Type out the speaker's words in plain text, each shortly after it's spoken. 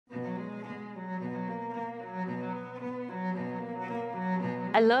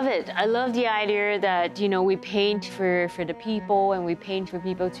I love it. I love the idea that, we paint for the people, and we paint for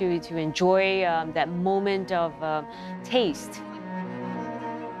people to enjoy that moment of taste.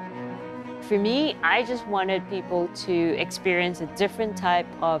 For me, I just wanted people to experience a different type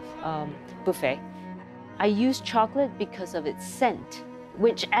of buffet. I use chocolate because of its scent,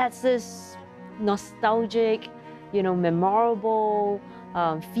 which adds this nostalgic, memorable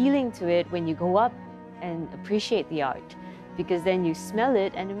feeling to it when you go up and appreciate the art. Because then you smell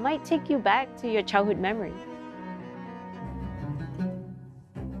it and it might take you back to your childhood memory.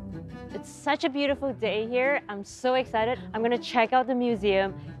 It's such a beautiful day here. I'm so excited. I'm gonna check out the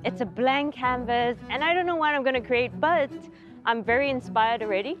museum. It's a blank canvas and I don't know what I'm gonna create, but I'm very inspired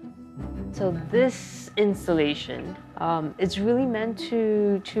already. So this installation, it's really meant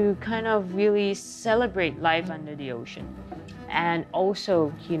to kind of really celebrate life under the ocean. And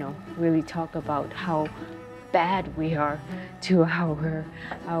also, really talk about how bad we are to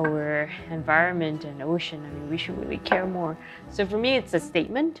our environment and ocean. I mean, we should really care more. So for me, it's a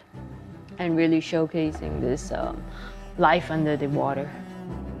statement and really showcasing this life under the water.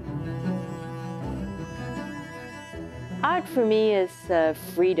 Art for me is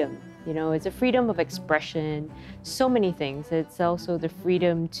freedom. It's a freedom of expression, so many things. It's also the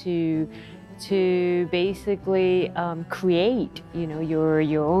freedom to basically create,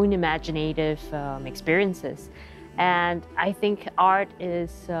 your own imaginative experiences. And I think art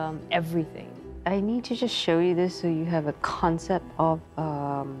is everything. I need to just show you this so you have a concept of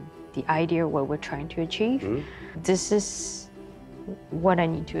the idea of what we're trying to achieve. Mm-hmm. This is what I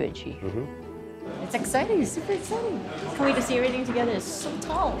need to achieve. Mm-hmm. It's exciting, it's super exciting. Can't wait to see everything together. It's so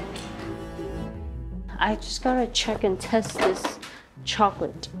tall. I just gotta check and test this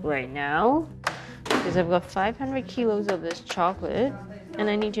chocolate right now because I've got 500 kilos of this chocolate and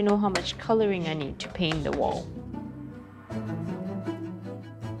I need to know how much coloring I need to paint the wall.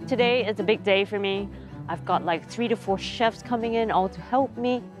 Today is a big day for me. I've got like 3 to 4 chefs coming in all to help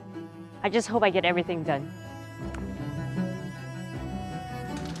me. I just hope I get everything done.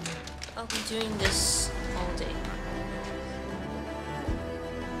 I'll be doing this all day.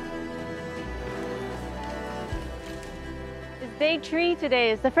 It's day 3 today.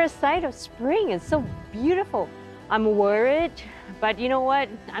 It's the first sight of spring. It's so beautiful. I'm worried, but you know what?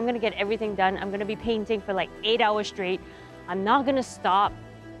 I'm gonna get everything done. I'm gonna be painting for like 8 hours straight. I'm not gonna stop,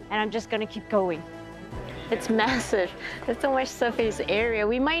 and I'm just gonna keep going. It's massive. There's so much surface area.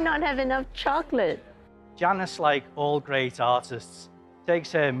 We might not have enough chocolate. Janice, like all great artists,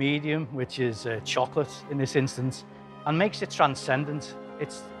 takes her medium, which is chocolate in this instance, and makes it transcendent.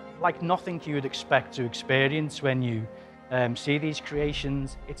 It's like nothing you would expect to experience when you see these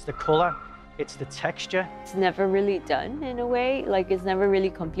creations. It's the color, it's the texture. It's never really done in a way, like it's never really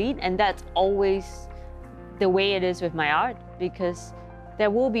complete, and that's always the way it is with my art, because there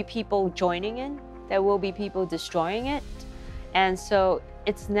will be people joining in, there will be people destroying it, and so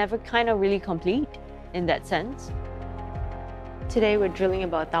it's never kind of really complete in that sense. Today we're drilling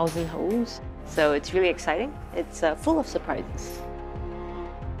about 1,000 holes, so it's really exciting. It's full of surprises.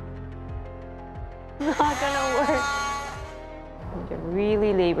 Not gonna work. They're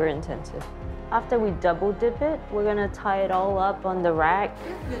really labor intensive. After we double dip it, we're gonna tie it all up on the rack.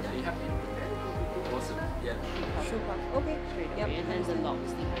 Awesome. Yeah. Okay. Yep. And then the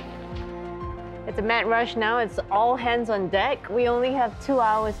locks. It's a mad rush now. It's all hands on deck. We only have 2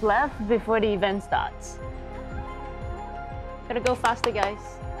 hours left before the event starts. Gotta go faster,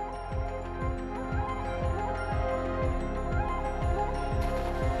 guys.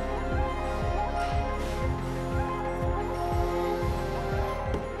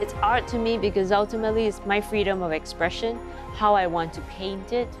 It's art to me because ultimately it's my freedom of expression, how I want to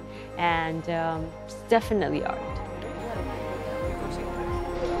paint it, and it's definitely art.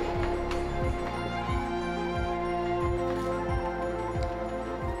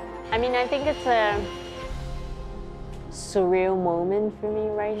 I mean, I think it's a surreal moment for me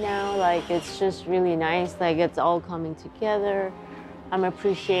right now. Like, it's just really nice. Like, it's all coming together. I'm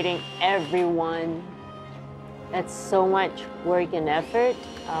appreciating everyone. It's so much work and effort.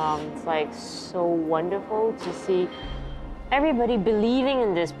 It's like so wonderful to see everybody believing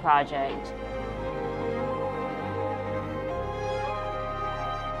in this project.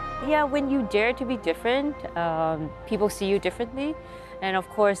 Yeah, when you dare to be different, people see you differently. And of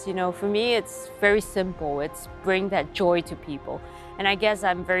course, for me, it's very simple. It's bring that joy to people. And I guess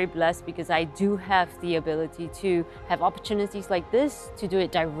I'm very blessed because I do have the ability to have opportunities like this to do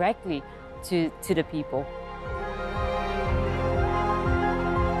it directly to the people.